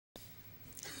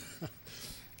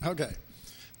Okay,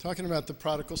 talking about the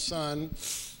prodigal son,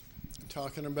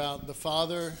 talking about the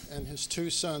father and his two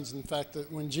sons. In fact,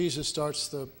 that when Jesus starts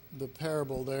the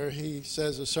parable there, he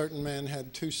says a certain man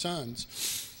had two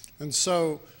sons. And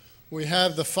so we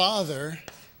have the father,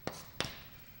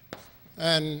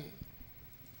 and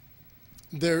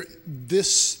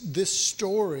this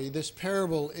story, this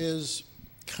parable is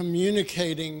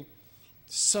communicating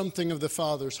something of the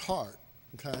father's heart,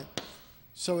 okay?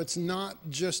 So it's not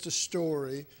just a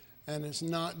story, and it's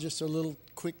not just a little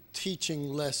quick teaching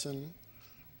lesson.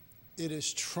 It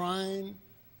is trying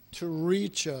to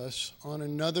reach us on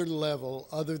another level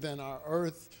other than our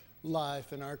earth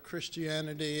life and our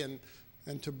Christianity,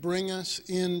 and to bring us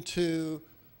into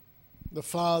the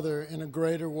Father in a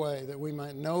greater way, that we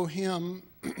might know Him,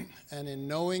 and in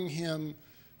knowing Him,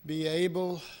 be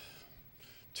able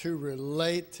to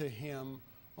relate to Him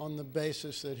on the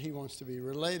basis that He wants to be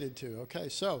related to. Okay,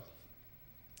 so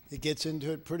he gets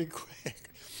into it pretty quick.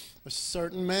 A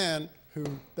certain man,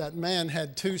 that man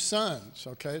had two sons.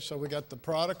 Okay, so we got the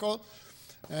prodigal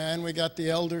and we got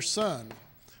the elder son.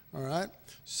 All right,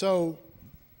 so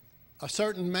a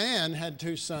certain man had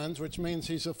two sons, which means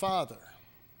he's a father.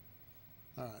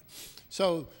 All right,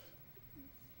 so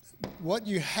what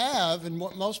you have and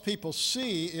what most people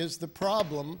see is the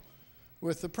problem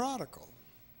with the prodigal.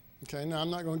 Okay, now I'm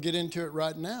not going to get into it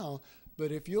right now,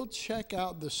 but if you'll check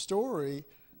out the story,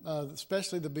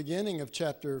 especially the beginning of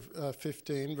chapter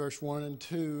 15, verse 1 and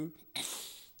 2,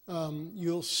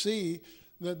 you'll see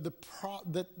that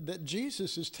that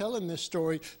Jesus is telling this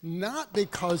story not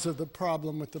because of the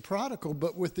problem with the prodigal,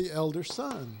 but with the elder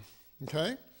son.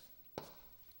 Okay?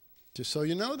 Just so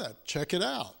you know that. Check it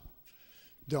out.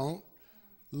 Don't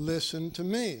listen to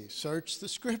me. Search the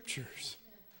scriptures.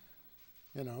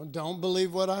 You know, don't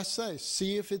believe what I say.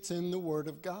 See if it's in the Word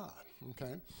of God.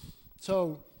 Okay?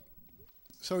 So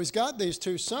he's got these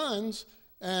two sons,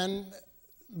 and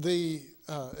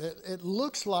it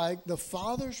looks like the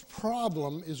father's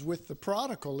problem is with the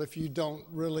prodigal if you don't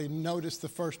really notice the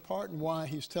first part and why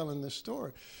he's telling this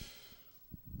story.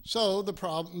 So the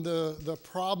problem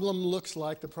looks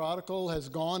like the prodigal has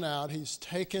gone out. He's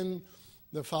taken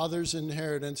the father's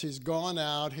inheritance. He's gone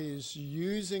out. He's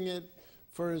using it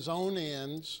for his own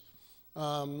ends,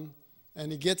 and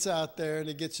he gets out there and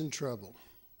he gets in trouble.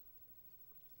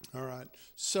 All right,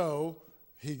 so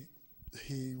he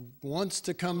wants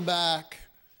to come back,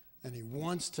 and he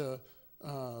wants to,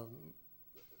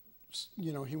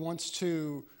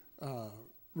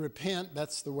 repent.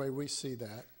 That's the way we see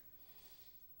that.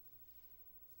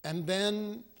 And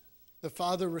then the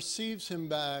father receives him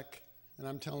back, and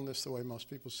I'm telling this the way most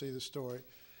people see the story.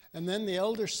 And then the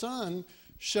elder son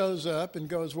shows up and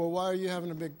goes, well, why are you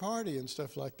having a big party and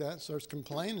stuff like that? Starts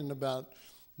complaining about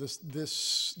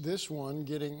this one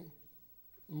getting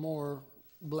more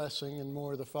blessing and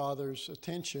more of the father's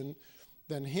attention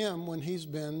than him when he's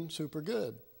been super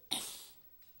good.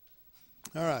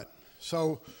 All right,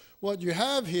 so what you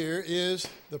have here is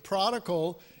the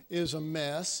prodigal is a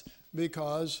mess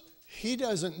because he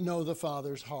doesn't know the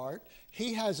father's heart.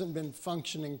 He hasn't been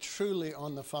functioning truly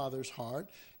on the father's heart.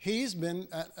 He's been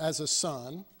as a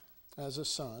son.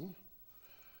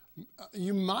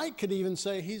 You could even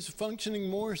say he's functioning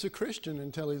more as a Christian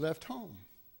until he left home.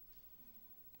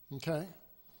 Okay?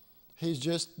 He's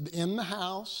just in the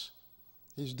house.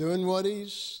 He's doing what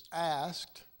he's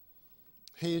asked.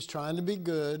 He's trying to be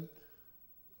good.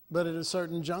 But at a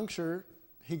certain juncture,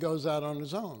 he goes out on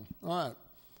his own. All right.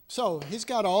 So he's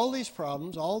got all these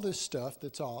problems, all this stuff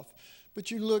that's off.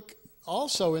 But you look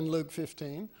also in Luke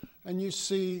 15, and you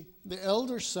see the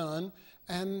elder son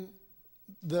and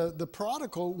the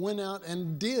prodigal went out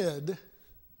and did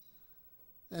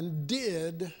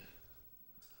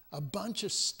a bunch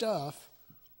of stuff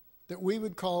that we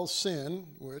would call sin,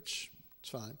 which is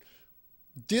fine.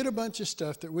 Did a bunch of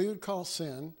stuff that we would call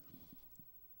sin.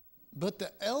 But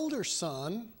the elder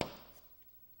son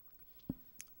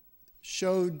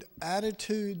showed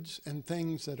attitudes and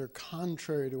things that are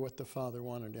contrary to what the father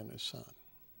wanted in his son.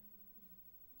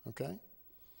 Okay?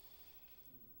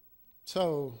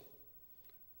 So,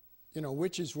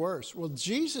 which is worse? Well,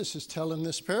 Jesus is telling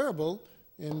this parable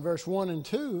in verse 1 and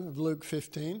 2 of Luke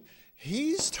 15.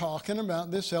 He's talking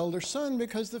about this elder son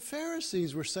because the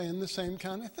Pharisees were saying the same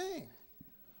kind of thing.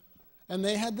 And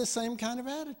they had the same kind of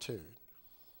attitude.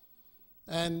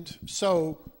 And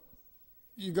so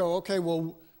you go, okay,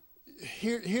 well,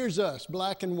 here's us,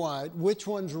 black and white. Which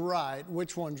one's right?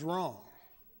 Which one's wrong?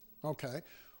 Okay.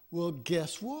 Well,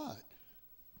 guess what?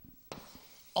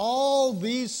 All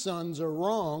these sons are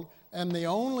wrong, and the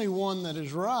only one that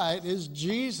is right is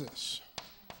Jesus.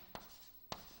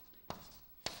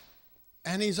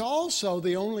 And he's also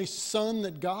the only Son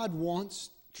that God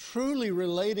wants truly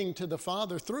relating to the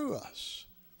Father through us.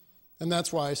 And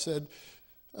that's why I said,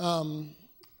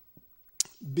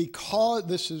 because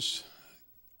this is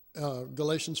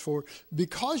Galatians 4,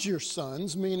 because you're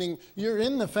sons, meaning you're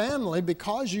in the family,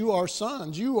 because you are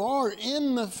sons, you are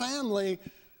in the family,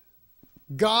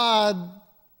 God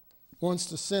wants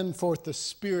to send forth the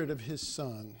Spirit of His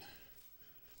Son.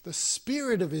 The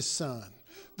Spirit of His Son.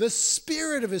 The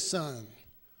Spirit of His Son.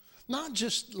 Not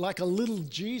just like a little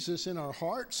Jesus in our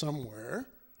heart somewhere.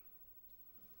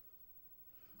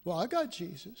 Well, I got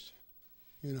Jesus,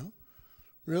 you know.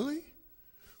 Really?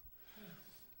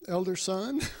 Elder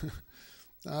son?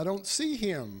 I don't see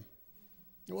him.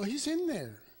 Well, he's in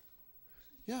there.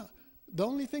 Yeah. The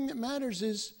only thing that matters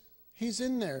is he's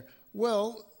in there.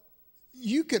 Well,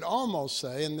 you could almost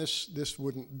say, and this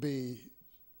wouldn't be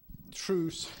true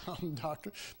sound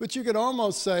doctrine, but you could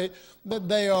almost say that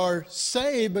they are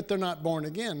saved, but they're not born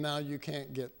again. Now, you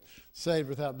can't get saved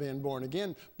without being born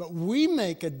again, but we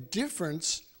make a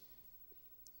difference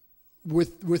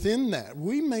within that.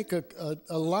 We make a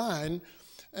line,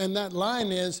 and that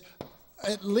line is,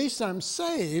 at least I'm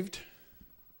saved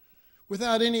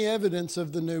without any evidence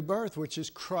of the new birth, which is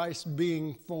Christ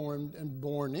being formed and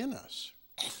born in us.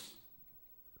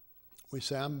 We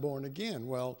say, I'm born again.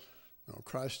 Well, no,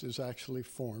 Christ is actually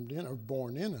formed in or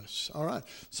born in us. All right.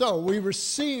 So we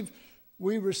receive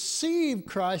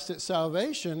Christ at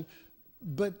salvation,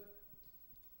 but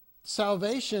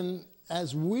salvation,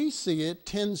 as we see it,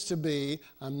 tends to be,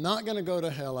 I'm not going to go to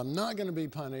hell, I'm not going to be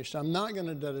punished, I'm not going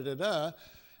to da-da-da-da.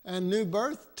 And new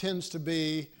birth tends to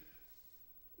be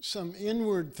some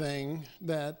inward thing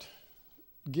that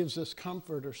gives us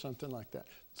comfort or something like that.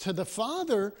 To the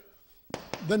Father,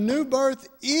 the new birth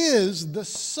is the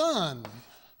Son,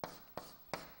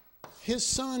 His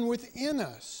Son within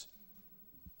us.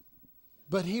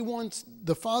 But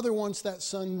the Father wants that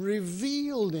Son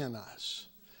revealed in us.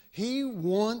 He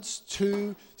wants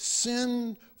to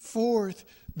send forth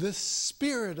the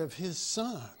Spirit of His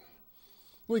Son.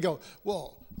 We go,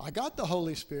 well, I got the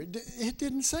Holy Spirit. It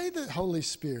didn't say the Holy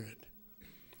Spirit.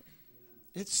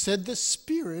 It said the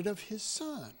Spirit of His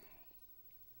Son.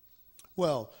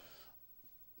 Well,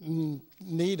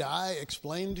 need I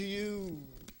explain to you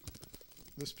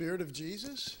the Spirit of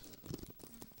Jesus,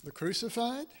 the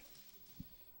crucified?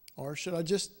 Or should I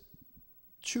just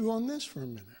chew on this for a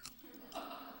minute?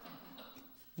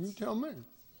 You tell me.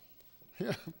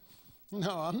 Yeah. No,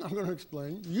 I'm not going to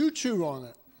explain. You chew on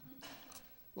it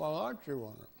while I chew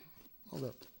on it.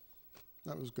 Okay.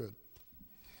 That was good.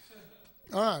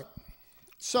 All right.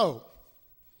 So,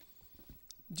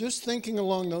 just thinking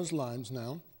along those lines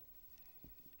now.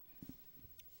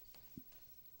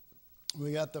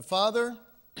 We got the Father,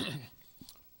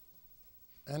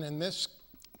 and in this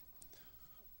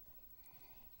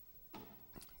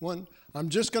one, I'm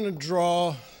just going to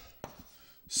draw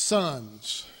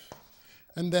sons,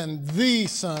 and then the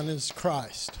Son is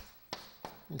Christ.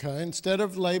 Okay, instead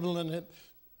of labeling it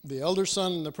the elder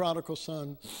son and the prodigal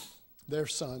son, they're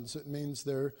sons. It means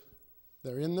they're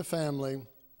in the family,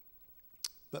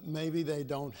 but maybe they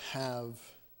don't have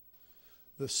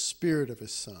the Spirit of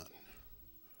His Son.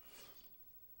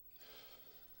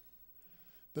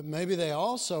 But maybe they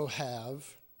also have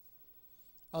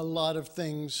a lot of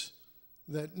things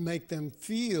that make them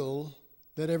feel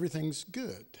that everything's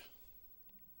good.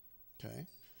 Okay?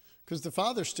 Because the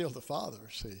Father's still the Father.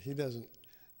 See, He doesn't,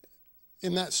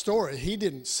 in that story, He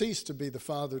didn't cease to be the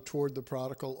Father toward the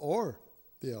prodigal or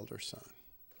the elder son.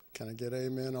 Can I get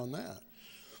amen on that?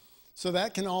 So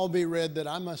that can all be read that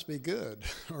I must be good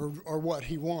or what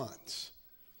He wants.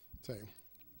 See?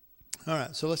 All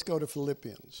right, so let's go to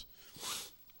Philippians.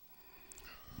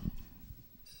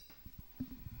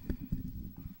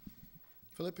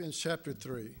 Philippians chapter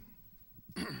 3.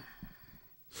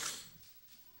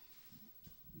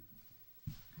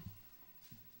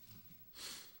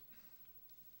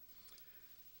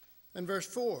 And verse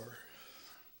 4.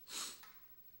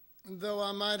 Though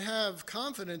I might have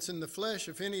confidence in the flesh,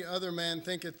 if any other man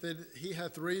thinketh that he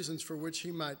hath reasons for which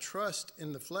he might trust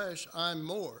in the flesh, I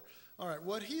more. All right,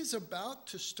 what he's about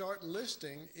to start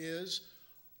listing is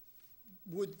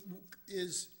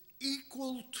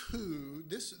equal to,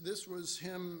 this was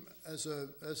him as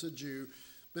a Jew,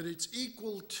 but it's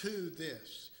equal to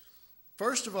this.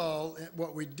 First of all,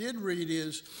 what we did read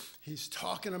is he's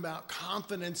talking about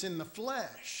confidence in the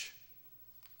flesh.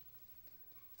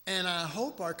 And I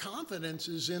hope our confidence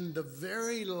is in the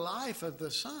very life of the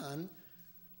Son,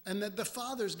 and that the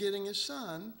Father's getting His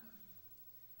Son,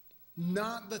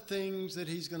 not the things that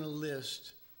He's going to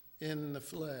list in the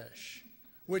flesh,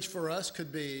 which for us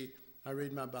could be, I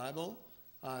read my Bible,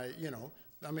 All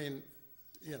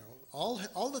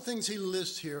the things he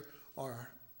lists here are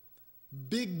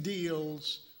big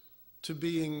deals to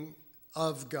being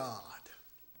of God.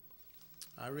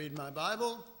 I read my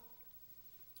Bible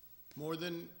more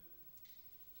than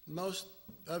most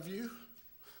of you.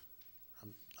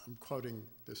 I'm quoting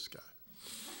this guy.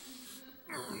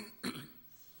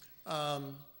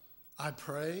 I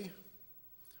pray,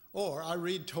 or I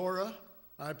read Torah,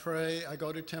 I pray, I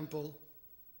go to temple.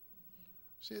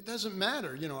 See, it doesn't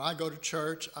matter. I go to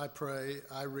church, I pray,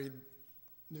 I read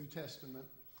New Testament.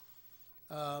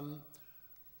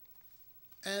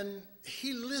 And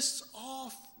he lists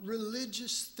off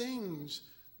religious things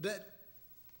that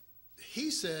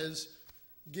he says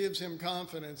gives him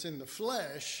confidence in the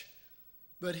flesh,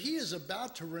 but he is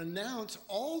about to renounce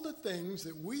all the things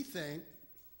that we think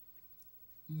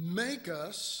make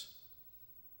us,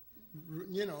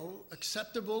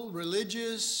 acceptable,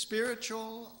 religious,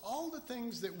 spiritual, all the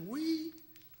things that we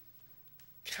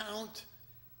count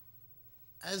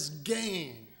as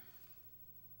gain.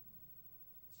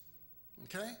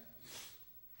 Okay?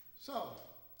 So,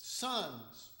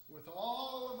 sons, with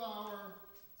all of our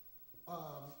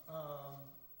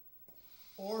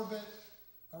orbit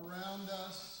around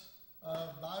us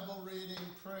of Bible reading,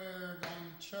 prayer, going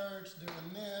to church,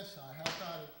 doing this, I help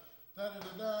out,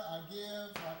 I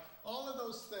give, all of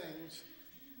those things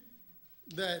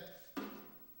that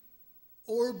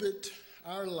orbit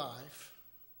our life,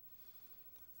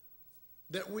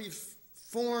 that we've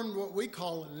formed what we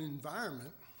call an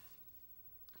environment.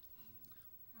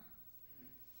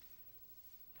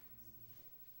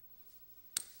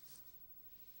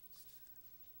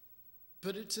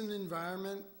 But it's an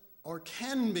environment, or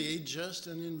can be just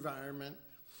an environment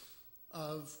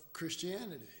of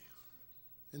Christianity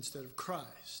instead of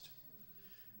Christ.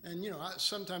 And,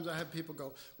 sometimes I have people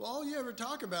go, well, all you ever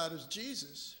talk about is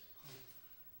Jesus.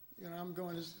 I'm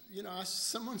going,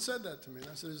 someone said that to me.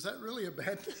 And I said, is that really a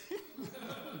bad thing?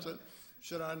 I said,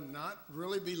 should I not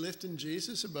really be lifting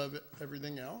Jesus above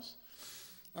everything else?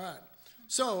 All right.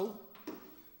 So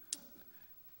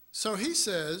he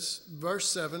says, verse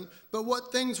 7, but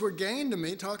what things were gained to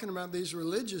me, talking about these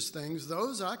religious things,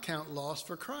 those I count lost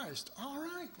for Christ. All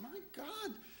right, my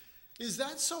God. Is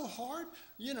that so hard?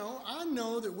 I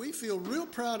know that we feel real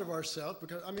proud of ourselves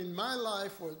because, my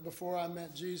life was before I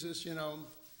met Jesus,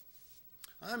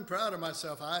 I'm proud of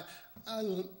myself. I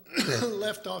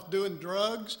left off doing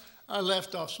drugs. I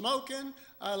left off smoking.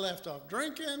 I left off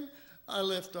drinking. I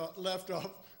left off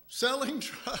selling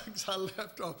drugs. I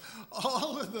left off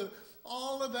all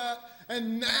of that.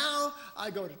 And now I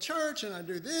go to church and I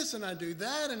do this and I do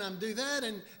that and I do that.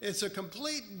 And it's a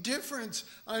complete difference.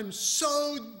 I'm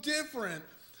so different.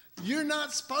 You're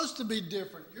not supposed to be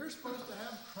different. You're supposed to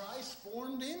have Christ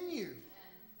formed in you.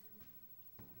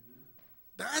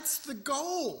 That's the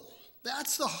goal.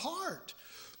 That's the heart.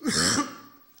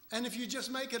 And if you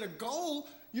just make it a goal,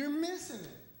 you're missing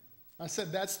it. I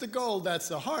said, that's the goal, that's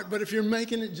the heart. But if you're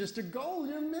making it just a goal,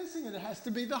 you're missing it. It has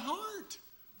to be the heart.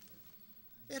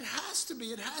 It has to be.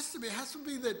 It has to be. It has to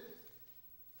be that,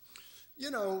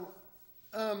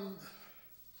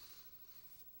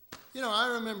 I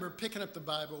remember picking up the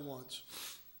Bible once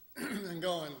and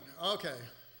going, okay,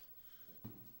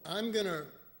 I'm going to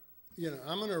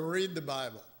read the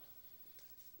Bible.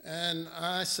 And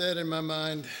I said in my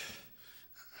mind,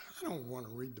 I don't want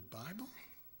to read the Bible.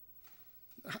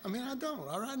 I don't.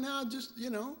 All right now, just,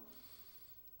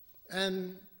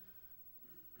 And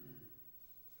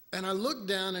I looked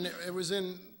down, and it was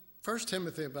in 1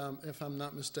 Timothy, if I'm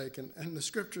not mistaken, and the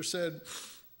scripture said,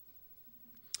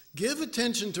 give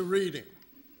attention to reading.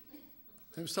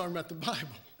 It was talking about the Bible.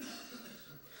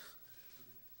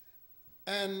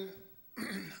 And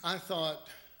I thought,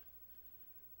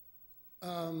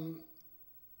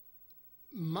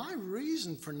 my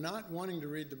reason for not wanting to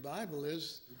read the Bible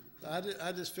is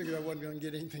I just figured I wasn't going to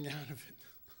get anything out of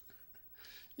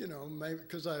it. Maybe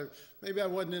because maybe I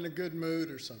wasn't in a good mood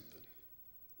or something.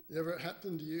 It ever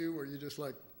happened to you where you just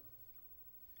like,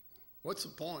 what's the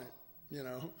point?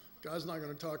 God's not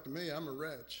going to talk to me. I'm a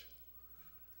wretch.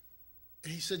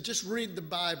 He said, just read the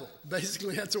Bible.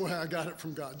 Basically, that's the way I got it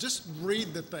from God. Just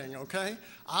read the thing, okay?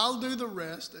 I'll do the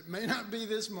rest. It may not be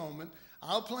this moment.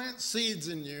 I'll plant seeds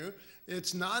in you.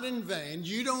 It's not in vain.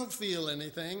 You don't feel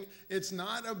anything. It's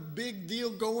not a big deal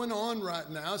going on right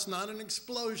now. It's not an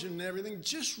explosion and everything.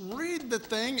 Just read the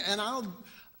thing,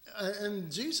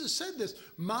 and Jesus said this,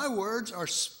 my words are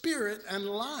spirit and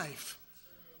life.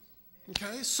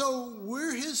 Okay, so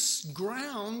we're his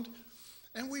ground,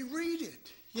 and we read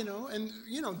it, and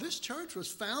this church was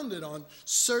founded on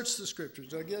search the scriptures.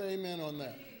 Do I get an amen on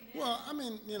that? Well, I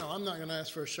mean, I'm not going to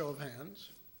ask for a show of hands.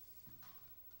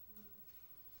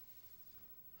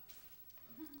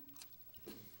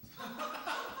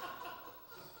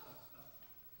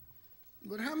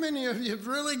 But how many of you have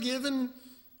really given?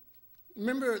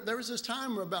 Remember, there was this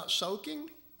time about soaking.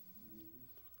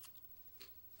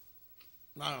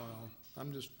 I don't know.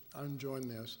 I'm enjoying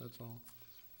this, that's all.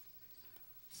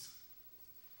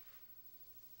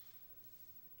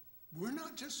 We're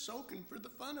not just soaking for the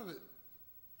fun of it.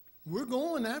 We're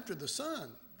going after the Son.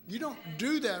 You don't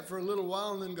do that for a little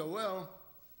while and then go, well,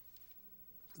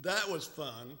 that was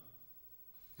fun.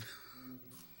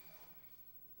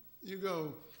 You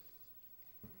go,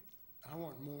 I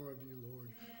want more of you, Lord.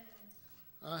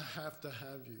 I have to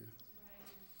have you.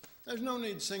 There's no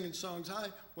need singing songs.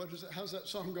 How's that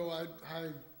song go?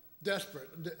 I'm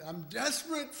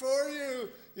desperate for you.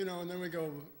 And then we go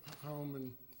home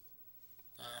and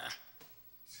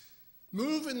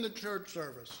move in the church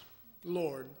service,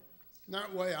 Lord.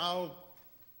 That way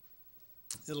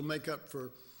it'll make up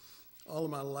for all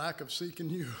of my lack of seeking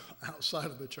you outside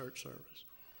of the church service.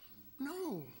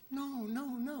 No.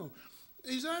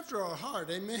 He's after our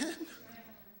heart, amen?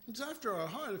 He's after our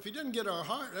heart. If he doesn't get our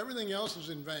heart, everything else is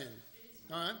in vain.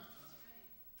 All right?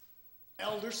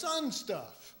 Elder son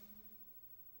stuff.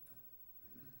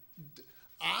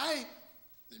 I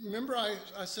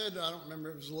said, I don't remember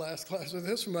if it was the last class of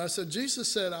this one, but I said, Jesus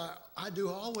said, I do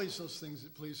always those things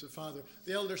that please the Father.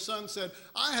 The elder son said,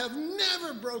 I have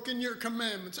never broken your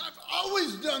commandments. I've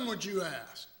always done what you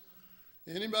asked.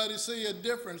 Anybody see a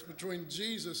difference between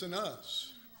Jesus and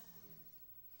us?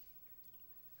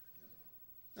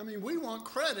 I mean, we want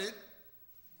credit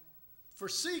for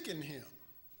seeking him.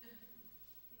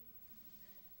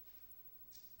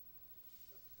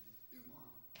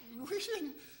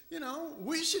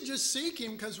 We should just seek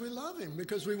him because we love him,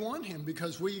 because we want him,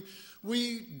 because we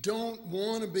don't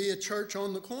want to be a church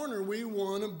on the corner. We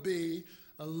want to be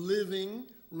a living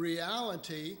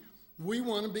reality. We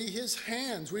want to be his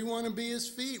hands. We want to be his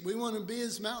feet. We want to be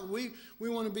his mouth. We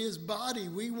want to be his body.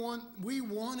 We want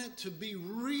it to be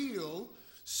real,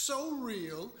 so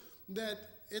real that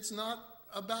it's not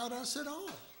about us at all.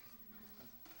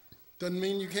 Doesn't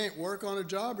mean you can't work on a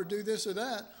job or do this or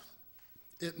that.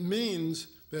 It means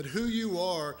that who you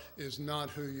are is not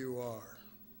who you are.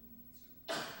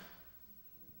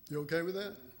 You okay with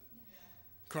that?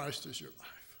 Christ is your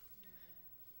life.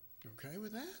 You okay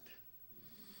with that?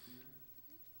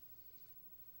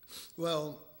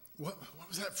 Well, what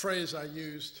was that phrase I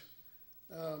used?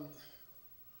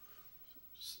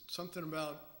 Something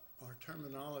about our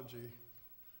terminology.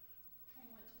 We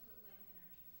want to put life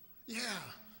in our church.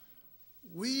 Yeah.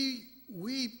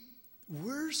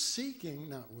 We're seeking,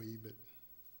 not we, but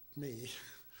me.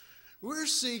 We're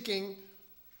seeking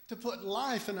to put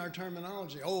life in our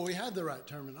terminology. Oh, we have the right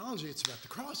terminology. It's about the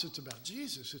cross. It's about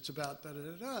Jesus. It's about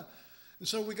da-da-da-da. And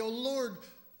so we go, Lord,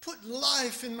 put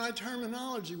life in my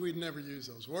terminology. We'd never use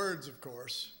those words, of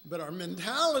course, but our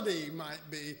mentality might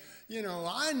be,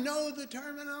 I know the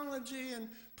terminology and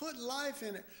put life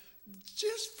in it.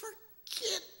 Just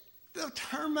forget the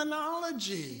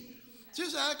terminology.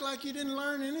 Just act like you didn't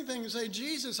learn anything and say,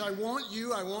 Jesus, I want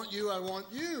you, I want you, I want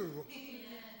you.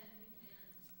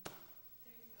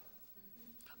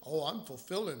 Oh, I'm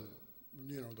fulfilling,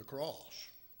 the cross.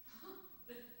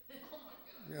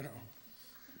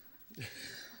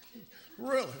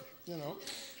 Really,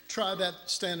 try that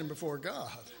standing before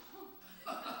God.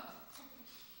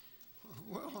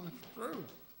 Well, it's true.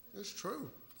 It's true.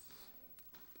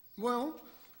 Well,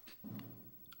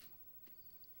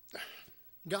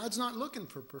 God's not looking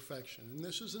for perfection, and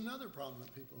this is another problem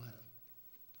that people have.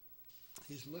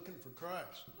 He's looking for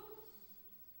Christ.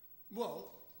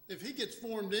 Well, if he gets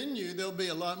formed in you, there'll be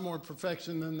a lot more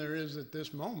perfection than there is at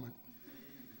this moment.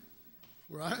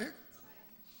 Right?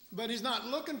 But he's not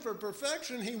looking for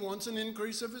perfection. He wants an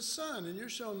increase of his Son. And you're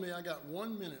showing me I got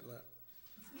 1 minute left.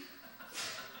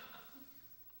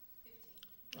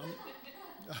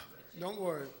 Don't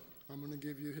worry. I'm going to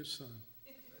give you his Son.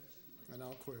 And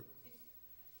I'll quit.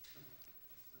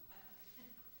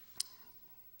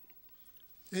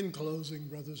 In closing,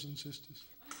 brothers and sisters,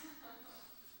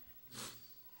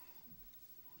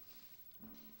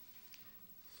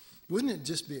 wouldn't it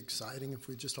just be exciting if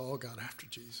we just all got after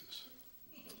Jesus?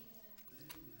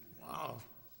 Wow.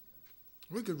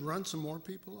 We could run some more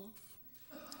people off.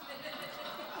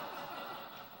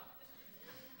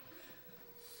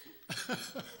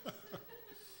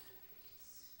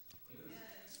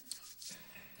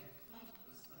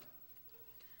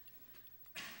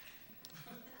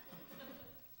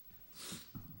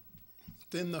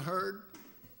 Thin the herd?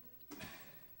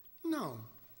 No.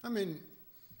 I mean,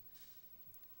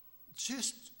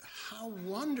 just how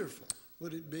wonderful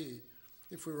would it be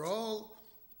if we were all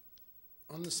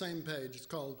on the same page? It's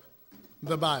called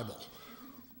the Bible.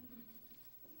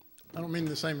 I don't mean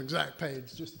the same exact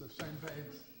page, just the same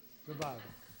page, the Bible.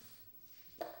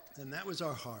 And that was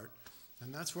our heart,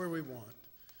 and that's where we want.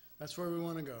 That's where we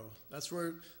want to go. That's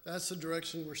the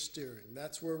direction we're steering.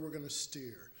 That's where we're going to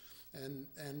steer.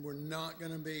 And we're not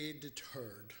going to be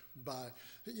deterred by,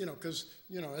 because,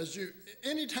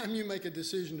 anytime you make a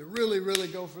decision to really, really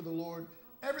go for the Lord,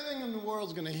 everything in the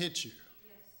world's going to hit you.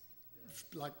 Yes.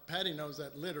 Like Patty knows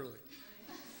that literally.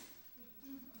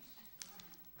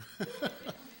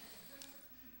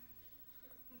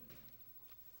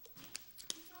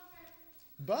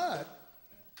 But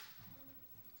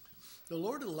the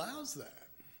Lord allows that.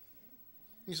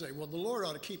 You say, well, the Lord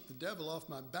ought to keep the devil off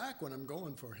my back when I'm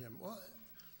going for him. Well,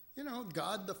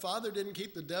 God the Father didn't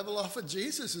keep the devil off of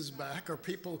Jesus' back, or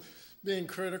people being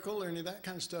critical or any of that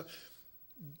kind of stuff.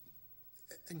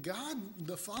 God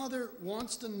the Father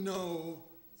wants to know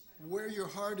where your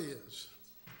heart is.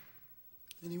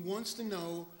 And he wants to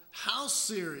know how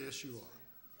serious you are.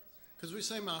 Because we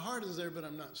say, my heart is there, but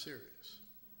I'm not serious.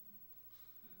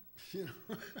 Yeah,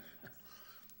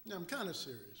 I'm kind of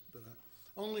serious, but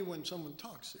only when someone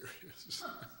talks serious.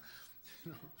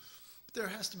 But there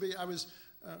has to be. I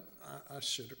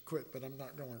should have quit, but I'm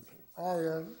not going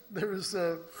to.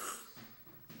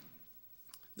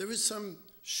 There was some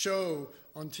show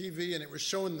on TV, and it was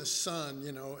showing the sun,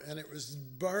 and it was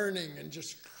burning and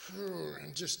just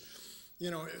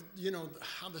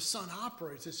how the sun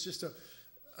operates. It's just a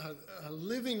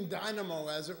living dynamo,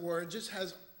 as it were. It just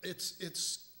has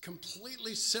it's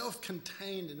completely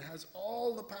self-contained and has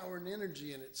all the power and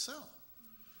energy in itself.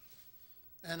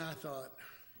 And I thought,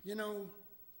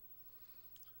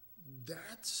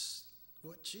 that's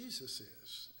what Jesus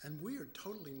is. And we are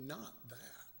totally not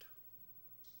that.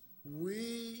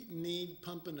 We need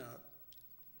pumping up,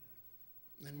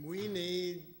 and we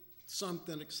need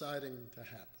something exciting to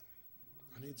happen.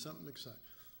 I need something exciting.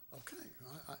 Okay,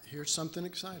 here's something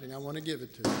exciting. I want to give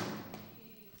it to you.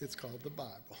 It's called the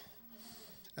Bible.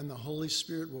 And the Holy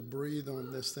Spirit will breathe on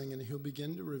this thing, and he'll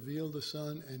begin to reveal the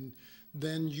sun, and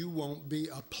then you won't be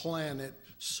a planet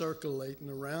circulating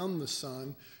around the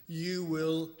sun. You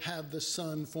will have the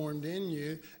sun formed in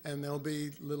you, and there'll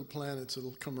be little planets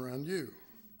that'll come around you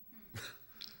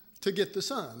to get the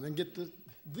sun and get the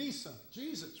sun.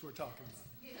 Jesus we're talking about.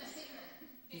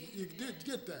 You did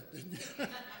get that, didn't you?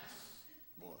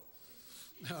 Boy.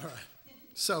 All right.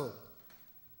 So,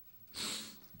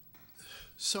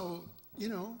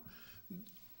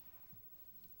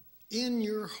 in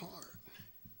your heart,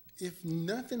 if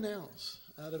nothing else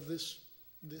out of this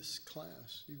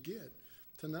class you get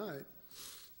tonight,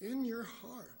 in your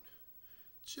heart,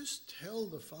 just tell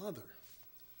the Father,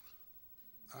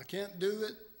 I can't do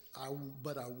it,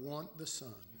 but I want the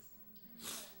Son.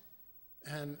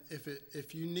 And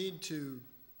if you need to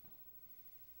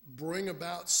bring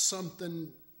about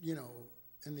something,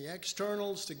 in the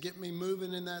externals to get me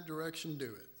moving in that direction, do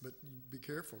it. But be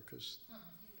careful, because,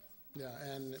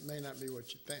 and it may not be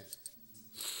what you think.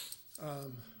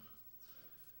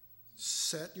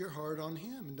 Set your heart on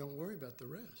him and don't worry about the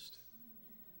rest.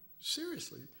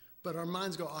 Seriously. But our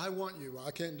minds go, I want you. I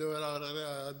can't do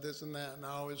it. This and that. And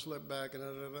I always slip back. And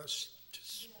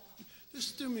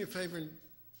just do me a favor and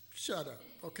shut up,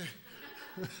 okay?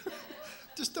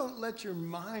 Just don't let your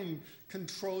mind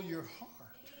control your heart.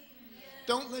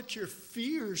 Don't let your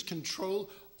fears control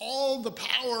all the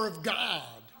power of God.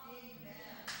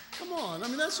 Come on. I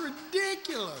mean, that's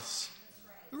ridiculous.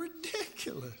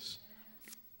 Ridiculous.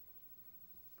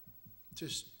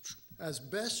 Just as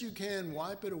best you can,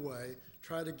 wipe it away.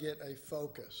 Try to get a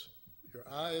focus. Your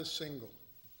eye is single.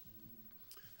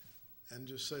 And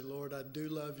just say, Lord, I do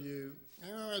love you.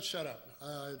 Shut up.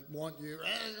 I want you.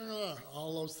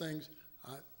 All those things.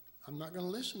 I'm not going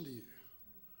to listen to you.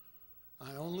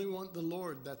 I only want the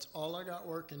Lord. That's all I got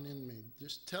working in me.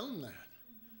 Just tell him that.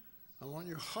 I want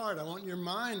your heart. I want your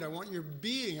mind. I want your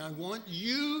being. I want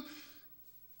you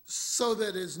so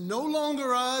that it's no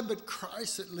longer I, but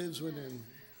Christ that lives within me.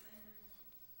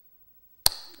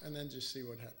 And then just see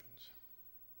what happens.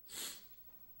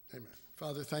 Amen.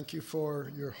 Father, thank you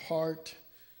for your heart,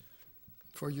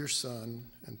 for your Son,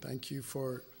 and thank you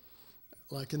for,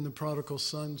 like in the prodigal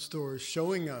son story,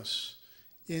 showing us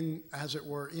as it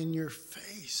were, in your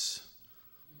face,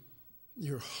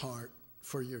 your heart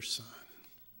for your Son.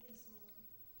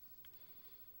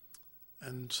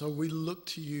 And so we look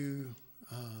to you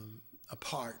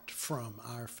apart from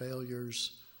our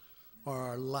failures or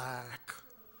our lack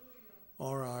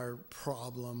or our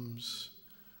problems.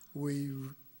 We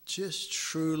just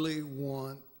truly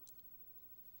want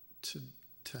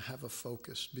to have a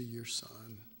focus, be your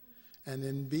son. And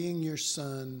in being your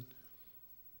son,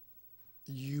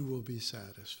 you will be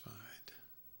satisfied.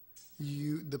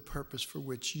 The purpose for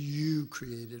which you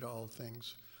created all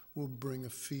things will bring a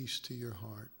feast to your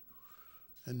heart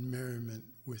and merriment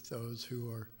with those who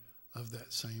are of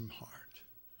that same heart.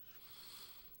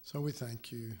 So we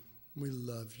thank you. We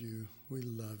love you. We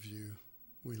love you.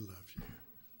 We love you.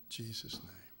 In Jesus'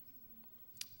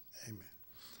 name. Amen.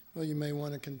 Well, you may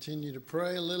want to continue to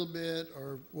pray a little bit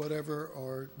or whatever,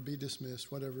 or be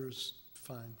dismissed. Whatever is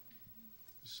fine.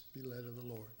 Just be led of the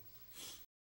Lord.